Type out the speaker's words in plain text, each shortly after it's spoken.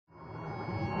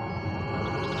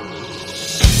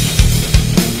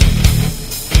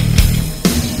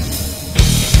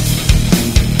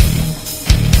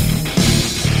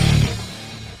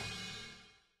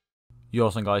You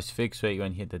also guys, fix rate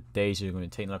going here today, so you're going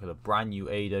to take a look at the brand new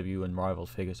Aew Unrivaled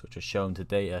figures which are shown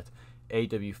today at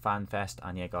Aew Fan Fest.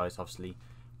 And yeah guys, obviously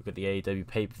we've got the Aew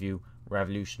pay-per-view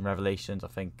Revelations. I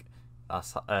think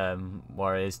that's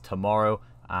what it is, tomorrow.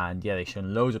 And yeah, they've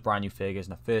shown loads of brand new figures,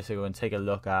 and the first thing we're going to take a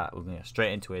look at, we're going to get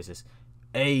straight into, is this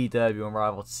Aew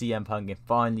Unrivaled CM Punk. And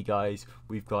finally guys,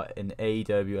 we've got an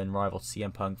Aew Unrivaled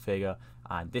CM Punk figure,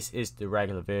 and this is the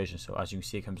regular version. So as you can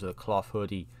see, it comes with a cloth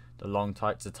hoodie, the long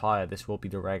tights attire. This will be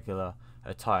the regular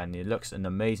attire, and it looks an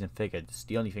amazing figure.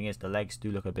 The only thing is the legs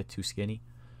do look a bit too skinny,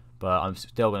 but I'm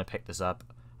still going to pick this up,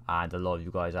 and a lot of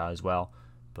you guys are as well.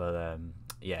 But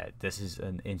yeah, this is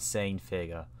an insane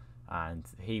figure, and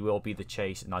he will be the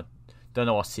chase. And I don't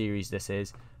know what series this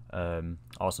is. I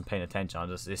wasn't paying attention.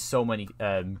 There's so many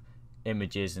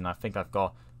images, and I think I've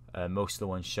got most of the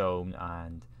ones shown.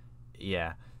 And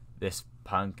yeah, this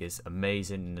Punk is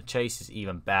amazing, and the chase is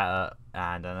even better.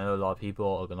 And I know a lot of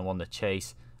people are going to want the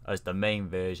chase as the main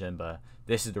version, but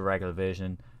this is the regular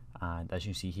version. And as you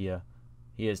can see here,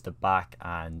 here's the back,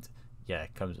 and yeah,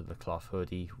 it comes with the cloth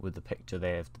hoodie with the picture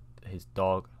there of his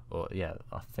dog, or yeah,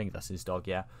 I think that's his dog,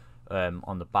 yeah,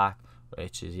 on the back,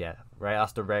 which is, yeah, right,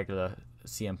 that's the regular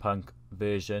CM Punk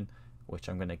version, which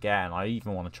I'm gonna get. And I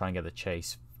even want to try and get the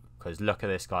chase, because look at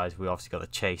this guys, we obviously got the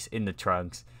chase in the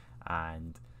trunks.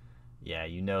 And yeah,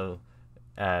 you know,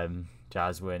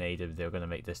 Jazz were in Aew, they were going to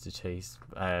make this the chase.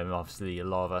 Obviously a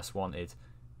lot of us wanted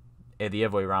it the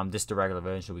other way around, this the regular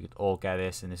version, so we could all get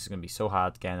this. And this is going to be so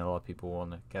hard again, a lot of people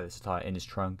want to get this attire in his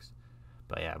trunks.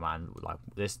 But yeah man, like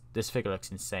this figure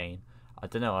looks insane. I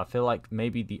don't know, I feel like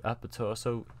maybe the upper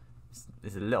torso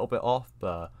is a little bit off,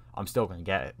 but I'm still going to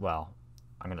get it. Well,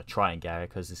 I'm going to try and get it,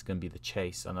 because it's going to be the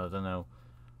chase, and I don't know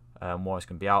what it's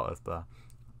going to be out of, but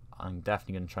I'm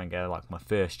definitely going to try and get like my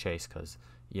first chase, because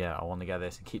yeah, I want to get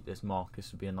this and keep this mark.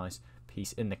 This would be a nice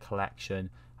piece in the collection.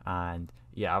 And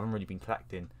yeah, I haven't really been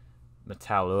collecting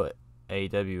Mattel or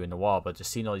Aew in a while, but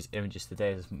just seeing all these images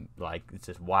today is like, it's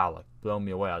just wow, like blown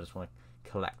me away. I just want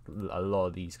to collect a lot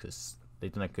of these, because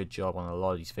they've done a good job on a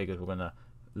lot of these figures we're going to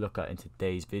look at in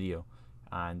today's video.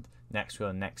 And next we're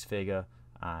on the next figure,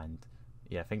 and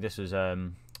yeah, I think this was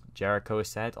Jericho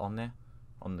said on there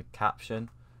on the caption,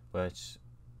 which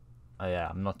yeah,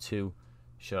 I'm not too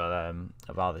sure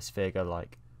about this figure,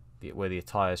 like where the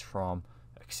attire is from,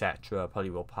 etc.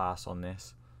 Probably will pass on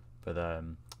this, but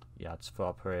yeah, I just thought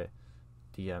I'll put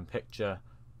the picture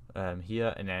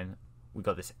here. And then we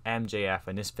got this MJF,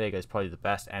 and this figure is probably the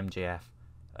best MJF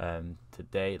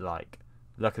today. Like,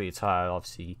 look at the attire.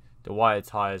 Obviously the white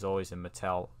attire is always in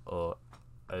Mattel or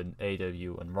an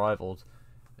Aew Unrivaled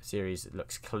series. It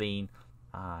looks clean.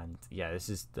 And yeah, this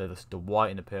is the white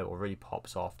and the purple really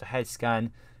pops off. The head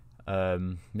scan,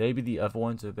 maybe the other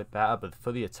ones are a bit better, but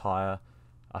for the attire,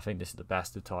 I think this is the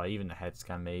best attire. Even the head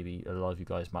scan, maybe a lot of you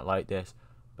guys might like this,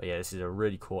 but yeah, this is a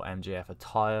really cool MJF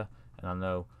attire, and I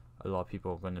know a lot of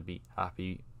people are going to be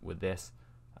happy with this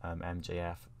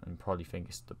MJF, and probably think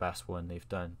it's the best one they've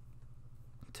done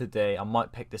today. I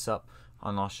might pick this up,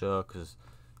 I'm not sure, because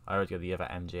I already got the other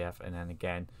MJF. And then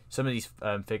again, some of these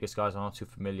figures, guys, I'm not too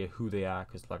familiar who they are,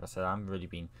 because like I said, I haven't really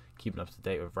been keeping up to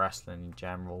date with wrestling in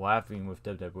general. Well, I've been with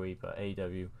WWE, but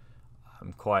Aew,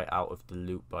 I'm quite out of the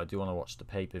loop, but I do want to watch the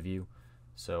pay-per-view.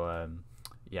 So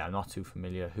yeah, I'm not too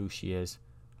familiar who she is.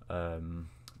 But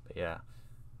yeah,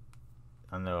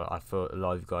 I know I thought a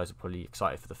lot of you guys are probably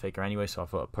excited for the figure anyway, so I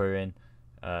thought I'd put her in.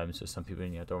 So some people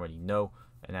don't really know.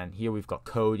 And then here we've got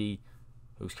Cody,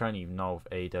 who's currently not with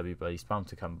Aew, but he's bound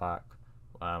to come back.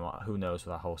 Who knows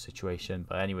with that whole situation.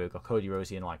 But anyway, we've got Cody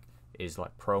Rossi in like his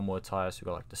like promo attire. So we've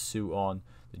got like the suit on,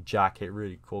 the jacket,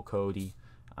 really cool Cody.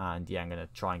 And yeah, I'm gonna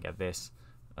try and get this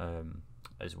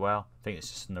as well. I think it's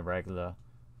just in the regular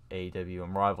Aew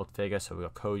Unrivaled figure. So we've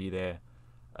got Cody there,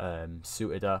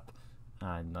 suited up,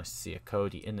 and nice to see a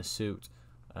Cody in the suit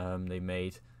they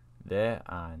made there.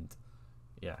 And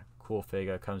yeah, cool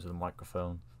figure. Comes with a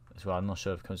microphone as well. I'm not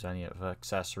sure if it comes with any other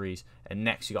accessories. And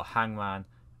next you got Hangman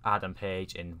Adam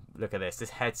Page, and look at this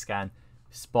head scan,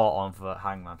 spot on for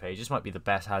Hangman Page. This might be the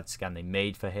best head scan they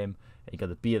made for him. And you got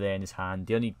the beer there in his hand.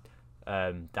 The only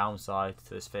downside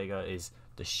to this figure is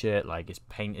the shirt, like it's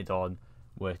painted on,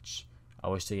 which I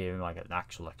wish they gave him like an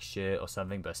actual like shirt or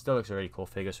something, but it still looks a really cool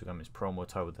figure. So we got his promo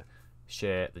toe with the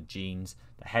shirt, the jeans.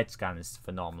 The head scan is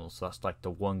phenomenal, so that's like the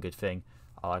one good thing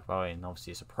I like about it. And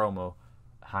obviously it's a promo,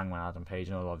 Hangman Adam Page.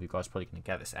 I know a lot of you guys are probably going to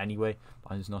get this anyway,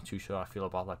 but I'm just not too sure I feel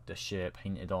about like the shirt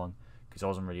painted on, because I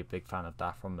wasn't really a big fan of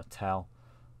that from Mattel.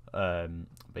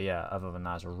 But yeah, other than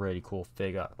that, it's a really cool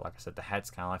figure. Like I said, the head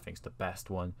scan I think is the best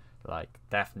one. Like,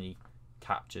 definitely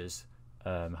captures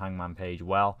Hangman Page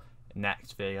well.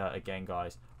 Next figure, again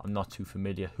guys, I'm not too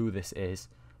familiar who this is,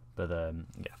 but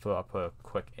yeah, I thought I'd put a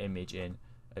quick image in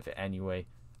of it anyway.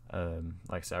 Like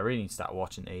I said, I really need to start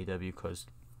watching AEW because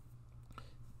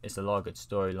it's a lot of good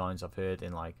storylines I've heard,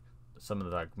 and like some of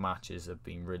the like matches have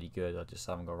been really good. I just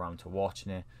haven't got around to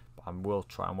watching it, but I will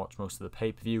try and watch most of the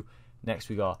pay-per-view. Next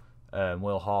we got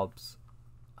Will Hobbs,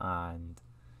 and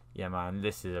yeah man,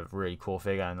 this is a really cool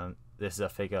figure, and this is a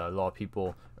figure a lot of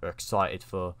people are excited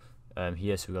for.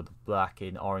 Here, so we got the black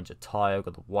and orange attire, we've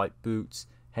got the white boots,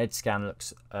 head scan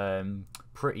looks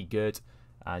pretty good,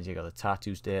 and you got the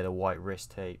tattoos there, the white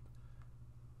wrist tape,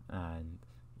 and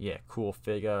yeah, cool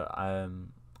figure. I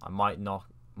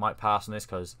might pass on this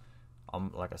because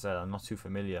like I said, I'm not too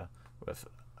familiar with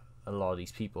a lot of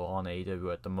these people on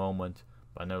AEW at the moment,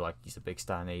 but I know like he's a big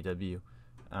star in AEW,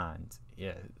 and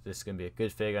yeah, this is gonna be a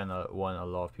good figure and one a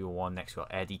lot of people want. Next we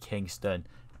got Eddie Kingston,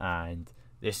 and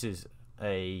this is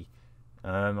a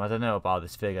I don't know about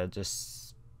this figure,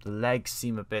 just the legs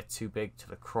seem a bit too big to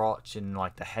the crotch, and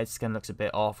like the head scan looks a bit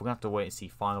off. We're gonna have to wait and see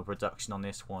final production on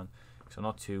this one, because I'm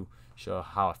not too sure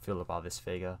how I feel about this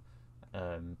figure.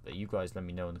 But you guys let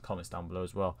me know in the comments down below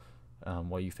as well,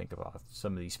 what you think about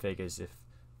some of these figures, if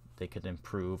they could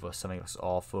improve or something looks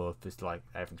off, or if it's like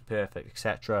everything's perfect,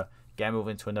 etc. Again,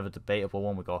 moving to another debatable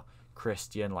one, we got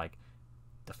Christian. Like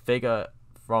the figure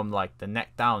from like the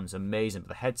neck down is amazing, but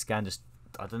the head scan just,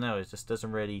 I don't know, it just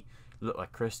doesn't really look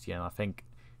like Christian. I think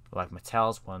like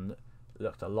Mattel's one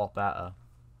looked a lot better,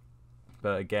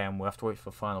 but again, we'll have to wait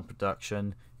for final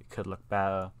production. It could look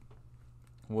better,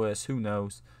 worse, who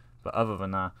knows. But other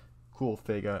than that, cool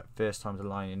figure, first time to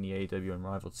line in the Aew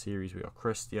Unrivaled series. We got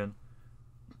Christian.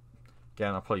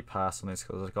 Again, I'll probably pass on this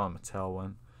because I got a Mattel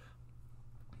one,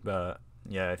 but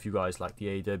yeah, if you guys like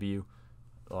the AEW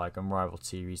like Unrivaled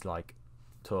series, like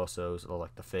torsos or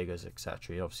like the figures,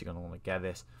 etc., you're obviously going to want to get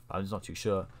this, but I'm just not too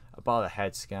sure about the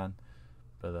head scan.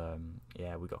 But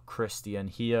yeah, we got Christian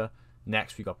here.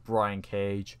 Next we got Brian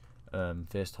Cage,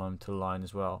 first time to the line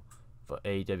as well for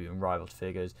AEW Unrivaled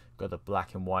figures. Got the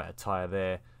black and white attire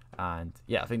there, and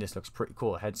yeah, I think this looks pretty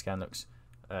cool. The head scan looks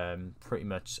pretty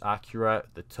much accurate.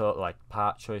 The like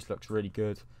part choice looks really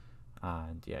good,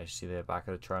 and yeah, you see the back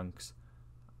of the trunks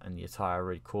and the attire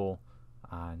really cool.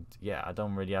 And yeah, I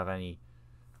don't really have any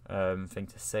thing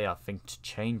to say, I think, to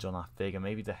change on that figure.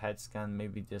 Maybe the head scan,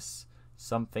 maybe just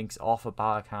something's off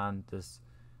about. I can't just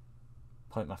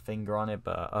point my finger on it,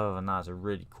 but other than that, it's a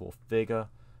really cool figure,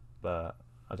 but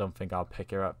I don't think I'll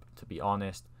pick her up, to be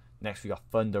honest. Next we got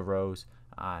Thunder Rose,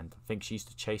 and I think she used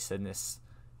to chase in this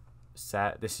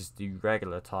set. This is the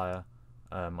regular attire,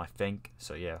 I think.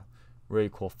 So yeah, really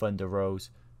cool Thunder Rose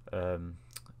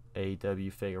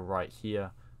AEW figure right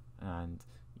here, and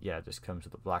yeah, it just comes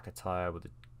with the black attire with the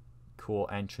cool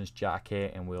entrance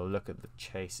jacket, and we'll look at the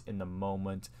chase in the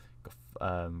moment.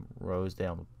 Got Rose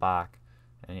there on the back,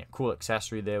 and yeah, cool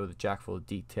accessory there with the jacket full of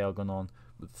detail going on,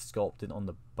 with sculpted on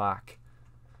the back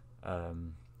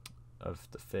of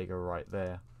the figure right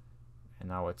there. And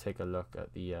now we'll take a look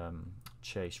at the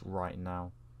chase right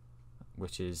now,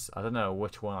 which is, I don't know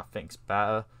which one I think's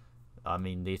better. I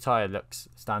mean, the attire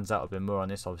stands out a bit more on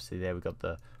this. Obviously there we got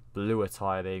the blue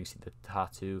attire there, you can see the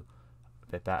tattoo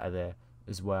a bit better there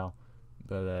as well,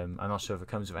 but I'm not sure if it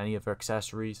comes with any other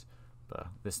accessories. But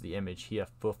this is the image here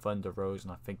for Thunder Rose,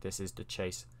 and I think this is the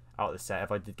chase out of the set.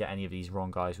 If I did get any of these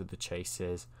wrong, guys, with the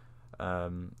chases, I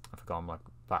forgot I'm like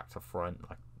back to front,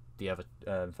 like the other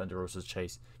Thunder Rose's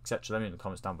chase, etc. Let me know in the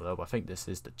comments down below, but I think this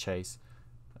is the chase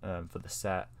for the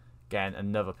set. Again,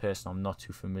 another person I'm not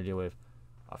too familiar with.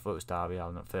 I thought it was Darby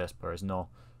Allin at first, but it's not.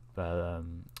 But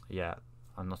yeah,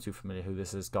 I'm not too familiar who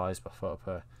this is, guys, but I thought I'd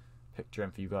put a picture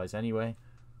in for you guys anyway.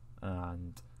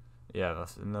 And yeah,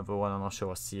 that's another one. I'm not sure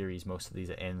what series most of these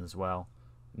are in as well.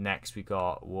 Next we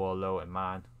got Warlow, and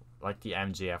man, like the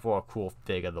MJF, what a cool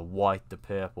figure. The white, the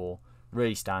purple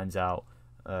really stands out.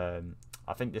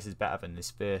 I think this is better than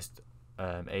this first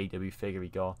AEW figure we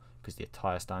got, because the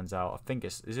attire stands out. I think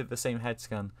is it the same head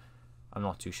scan? I'm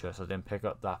not too sure, so I didn't pick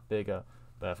up that figure.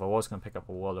 But if I was going to pick up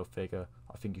a Warlow figure,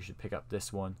 I think you should pick up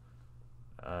this one,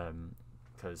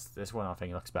 because this one I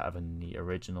think looks better than the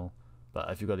original. But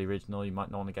if you've got the original, you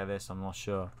might not want to get this, I'm not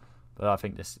sure. But I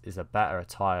think this is a better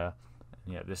attire.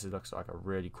 And yeah, this looks like a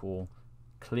really cool,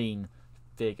 clean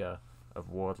figure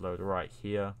of Wardlow right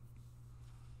here.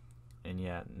 And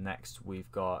yeah, next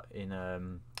we've got in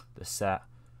the set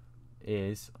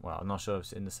is, well, I'm not sure if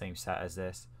it's in the same set as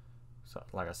this. So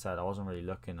like I said, I wasn't really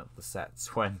looking at the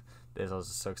sets when this. I was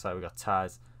just so excited. We got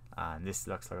Taz, and this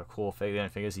looks like a cool figure. The only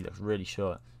thing is he looks really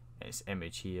short in this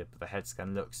image here, but the head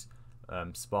scan looks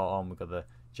spot on. We've got the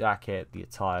jacket, the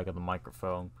attire, got the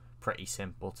microphone. Pretty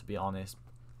simple, to be honest,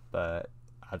 but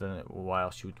I don't know what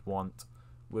else you would want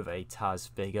with a Taz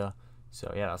figure.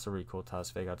 So yeah, that's a really cool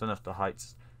Taz figure. I don't know if the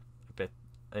height's a bit,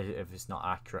 if it's not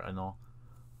accurate or not.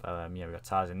 But yeah, we got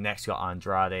Taz, and next we got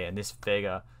Andrade, and this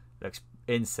figure looks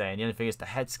insane. The only thing is the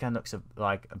head scan looks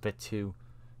like a bit too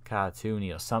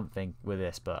cartoony or something with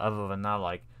this, but other than that,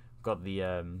 like, we've got the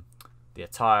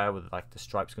attire with like the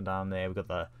stripes going down there. We've got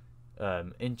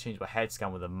the interchangeable head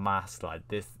scan with a mask. Like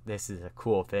this is a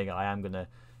cool figure. I am gonna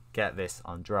get this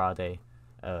Andrade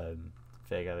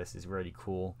figure. This is really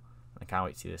cool. I can't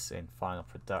wait to see this in final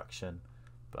production.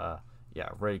 But yeah,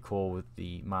 really cool with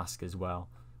the mask as well.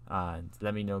 And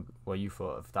let me know what you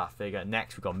thought of that figure.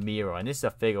 Next we got Miro, and this is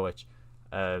a figure which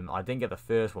I didn't get the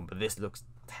first one, but this looks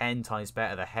 10 times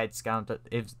better. The head scan, but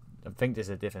I think this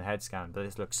is a different head scan, but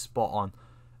this looks spot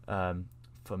on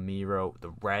for Miro.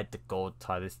 The red, the gold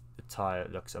tie, the tie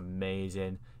looks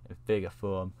amazing in figure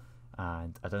form.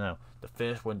 And I don't know, the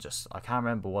first one just, I can't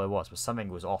remember what it was, but something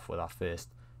was off with that first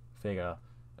figure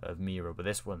of Miro. But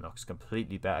this one looks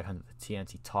completely better, kind of the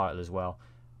TNT title as well.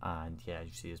 And yeah,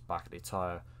 you see his back of the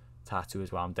attire tattoo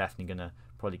as well. I'm definitely gonna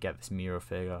probably get this Miro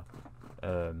figure,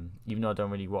 even though I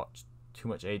don't really watch too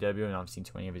much AW and I haven't seen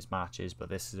too many of his matches, but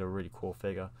this is a really cool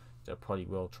figure, so I probably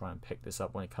will try and pick this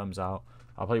up when it comes out.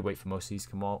 I'll probably wait for most of these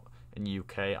to come out in the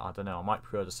UK. I don't know, I might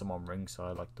pre-order some on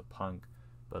Ringside like the Punk,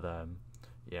 but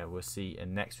yeah, we'll see.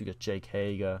 And next we got Jake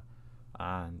Hager,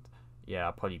 and yeah,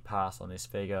 I'll probably pass on this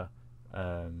figure,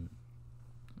 but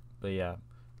yeah,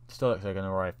 still looks like an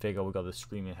alright figure. We got the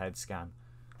screaming head scan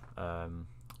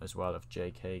as well of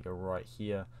Jake Hager right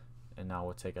here, and now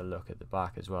we'll take a look at the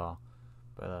back as well.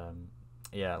 But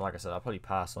yeah, like I said, I'll probably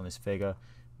pass on this figure.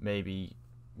 Maybe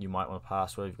you might want to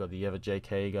pass where you've got the other Jake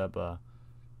Hager, but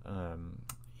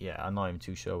yeah, I'm not even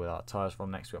too sure where that attires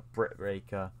from. Next we got Britt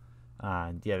Baker,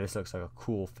 and yeah, this looks like a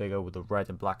cool figure with the red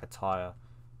and black attire.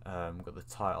 We've got the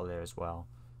title there as well,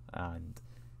 and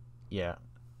yeah,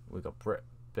 we got Britt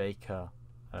Baker,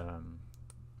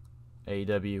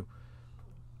 AEW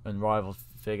Unrivaled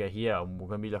figure here, and we're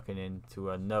going to be looking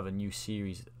into another new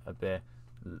series a bit.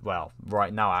 Well,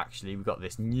 right now actually we've got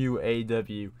this new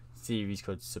AEW series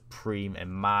called Supreme,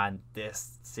 and man,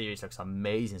 this series looks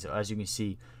amazing. So as you can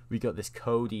see, we got this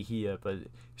Cody here, but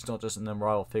it's not just an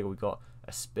Unrivaled figure. We got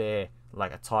a spare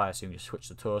like attire, so you can just switch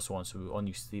the torso on. So on,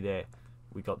 you see there,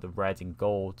 we got the red and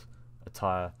gold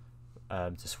attire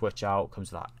to switch out.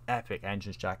 Comes with that epic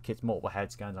entrance jack, kits multiple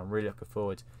head scans. I'm really looking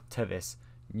forward to this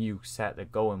new set they're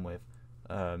going with.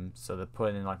 So they're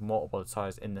putting in like multiple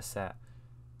attires in the set,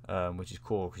 which is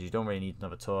cool because you don't really need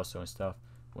another torso and stuff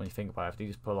when you think about it. If they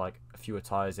just put like a few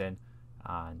attires in,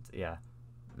 and yeah,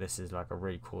 this is like a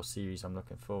really cool series I'm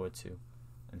looking forward to,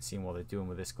 and seeing what they're doing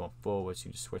with this going forward. So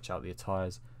you just switch out the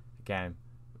attires. Again,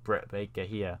 Britt Baker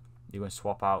here, you're going to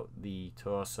swap out the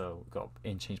torso. Got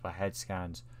interchanged by head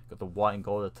scans. Got the white and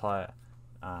gold attire,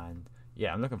 and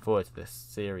yeah, I'm looking forward to this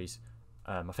series.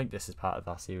 I think this is part of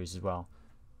that series as well,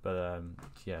 but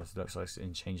yeah, it looks like it's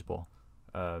interchangeable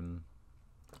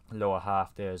lower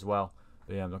half there as well.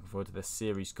 But yeah, I'm looking forward to this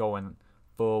series going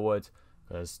forward,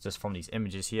 because just from these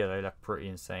images here, they look pretty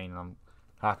insane. I'm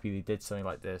happy they did something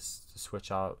like this to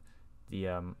switch out the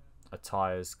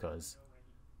attires, because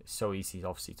it's so easy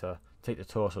obviously to take the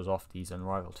torsos off these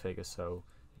Unrivaled figures, so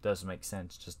it does make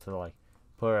sense just to like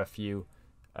put a few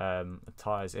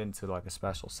attires into like a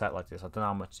special set like this. I don't know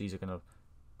how much these are going to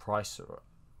price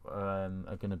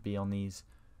are going to be on these,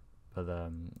 but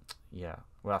yeah,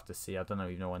 we'll have to see. I don't know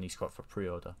even know when these got for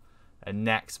pre-order. And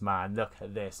next, man, look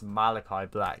at this Malachi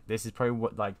Black. This is probably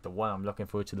what like the one I'm looking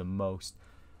forward to the most.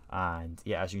 And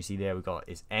yeah, as you can see there, we got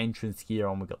his entrance gear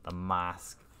on, we got the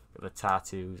mask, got the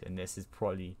tattoos, and this is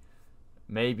probably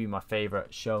maybe my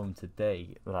favorite shown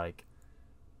today. Like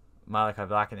Malachi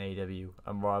Black in AEW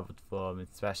Unrivaled form,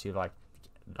 especially like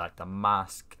the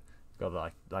mask. Got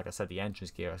like I said, the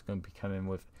entrance gear is going to be coming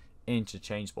with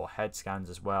interchangeable head scans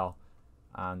as well,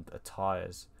 and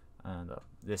attires, and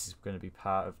this is going to be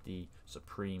part of the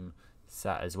Supreme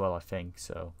set as well, I think.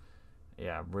 So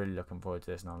yeah, I'm really looking forward to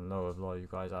this, and I know a lot of you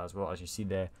guys are as well. As you see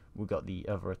there, we got the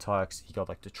other attire, cause he got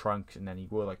like the trunks, and then he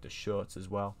wore like the shorts as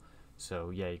well.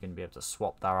 So yeah, you're going to be able to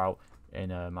swap that out in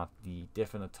the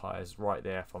different attires right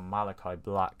there for Malachi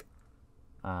Black.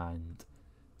 And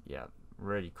yeah,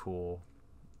 really cool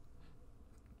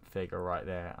figure right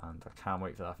there, and I can't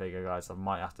wait for that figure, guys. I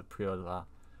might have to pre-order that.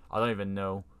 I don't even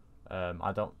know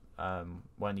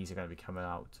when these are going to be coming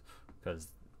out, because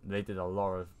they did a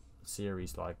lot of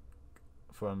series like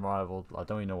for Unrivaled. I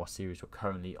don't even know what series we're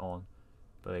currently on,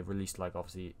 but they've released like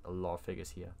obviously a lot of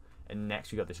figures here. And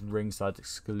next we got this ringside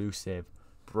exclusive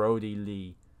Brody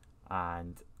Lee,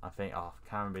 and I think I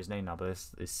can't remember his name now, but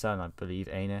it's his son, I believe,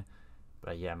 ain't it?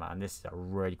 But yeah, man, this is a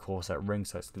really cool set,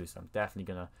 ringside exclusive. I'm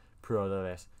definitely gonna pre-order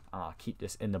this, and I'll keep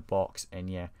this in the box. And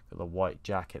yeah, got the white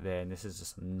jacket there, and this is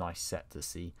just a nice set to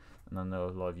see. And I know a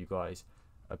lot of you guys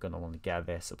are gonna want to get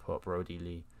this, support Brody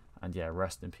Lee, and yeah,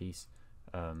 rest in peace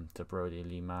to Brody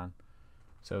Lee, man.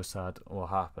 So sad what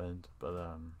happened, but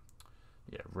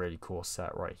yeah, really cool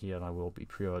set right here, and I will be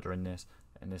pre-ordering this.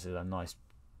 And this is a nice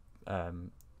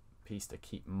piece to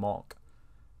keep mock.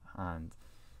 And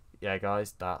yeah,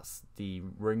 guys, that's the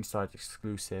ringside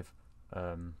exclusive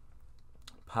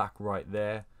pack right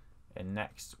there. And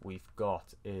next we've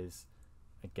got is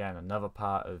again another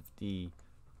part of the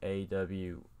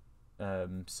AEW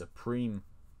Supreme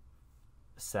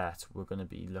set we're going to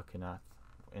be looking at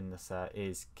in the set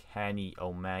is Kenny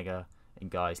Omega. And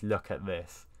guys, look at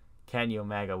this, Kenny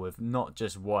Omega with not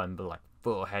just one but like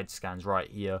 4 head scans right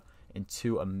here in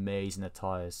 2 amazing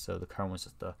attires. So the current one's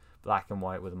just the black and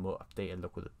white with a more updated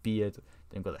look with a beard.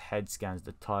 Then we've got the head scans,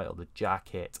 the title, the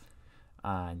jacket,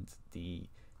 and the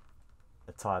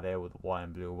attire there with the white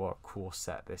and blue. What a cool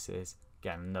set this is.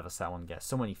 Again, another set I want to get.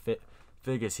 So many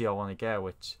figures here I want to get,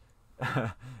 which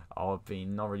I've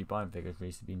been not really buying figures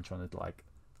recently, been trying to like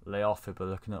lay off it, but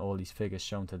looking at all these figures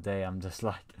shown today, I'm just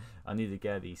like, I need to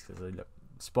get these because they look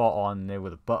spot on there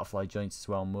with the butterfly joints as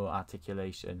well, more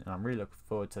articulation, and I'm really looking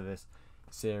forward to this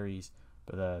series.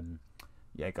 But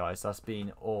yeah, guys, that's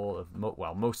been all of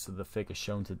most of the figures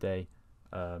shown today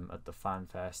at the Fan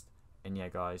Fest. And yeah,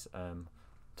 guys,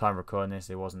 time recording this,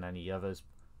 there wasn't any others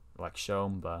like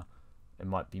shown, but it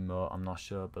might be more, I'm not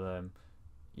sure. But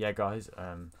yeah, guys,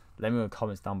 let me know in the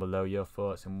comments down below your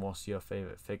thoughts and what's your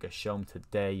favorite figure shown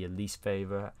today, your least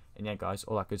favorite. And yeah, guys,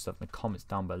 all that good stuff in the comments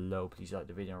down below. Please like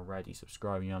the video already,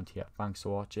 subscribe if you haven't yet. Thanks for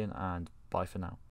watching, and bye for now.